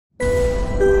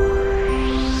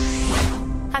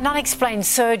An unexplained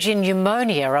surge in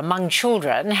pneumonia among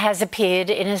children has appeared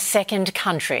in a second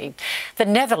country. The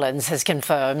Netherlands has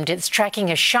confirmed it's tracking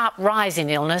a sharp rise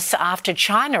in illness after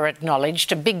China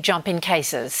acknowledged a big jump in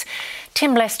cases.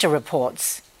 Tim Lester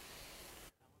reports.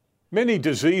 Many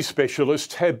disease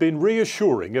specialists have been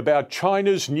reassuring about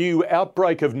China's new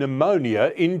outbreak of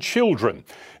pneumonia in children.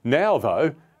 Now,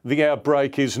 though, the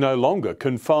outbreak is no longer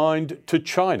confined to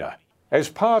China. As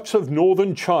parts of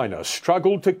northern China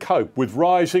struggled to cope with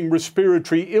rising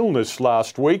respiratory illness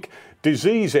last week,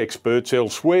 disease experts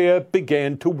elsewhere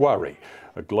began to worry.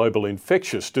 A global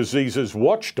infectious diseases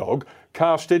watchdog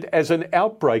cast it as an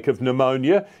outbreak of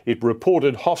pneumonia. It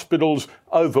reported hospitals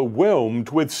overwhelmed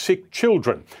with sick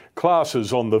children,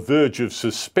 classes on the verge of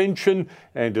suspension,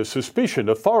 and a suspicion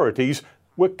authorities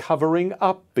were covering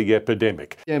up the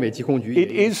epidemic.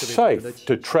 It is safe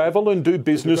to travel and do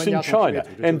business in China,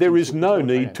 and there is no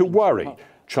need to worry,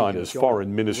 China's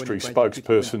foreign ministry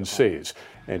spokesperson says.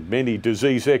 And many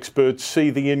disease experts see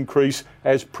the increase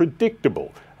as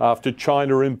predictable after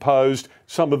China imposed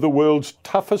some of the world's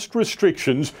toughest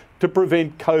restrictions to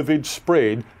prevent COVID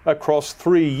spread across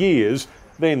 3 years,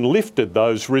 then lifted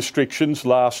those restrictions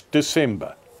last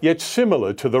December. Yet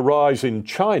similar to the rise in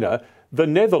China, the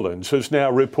Netherlands has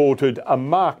now reported a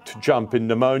marked jump in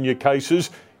pneumonia cases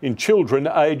in children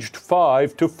aged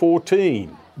 5 to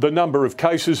 14. The number of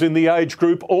cases in the age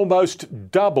group almost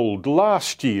doubled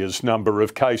last year's number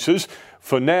of cases.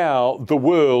 For now, the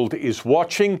world is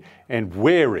watching and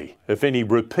wary of any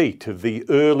repeat of the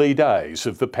early days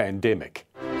of the pandemic.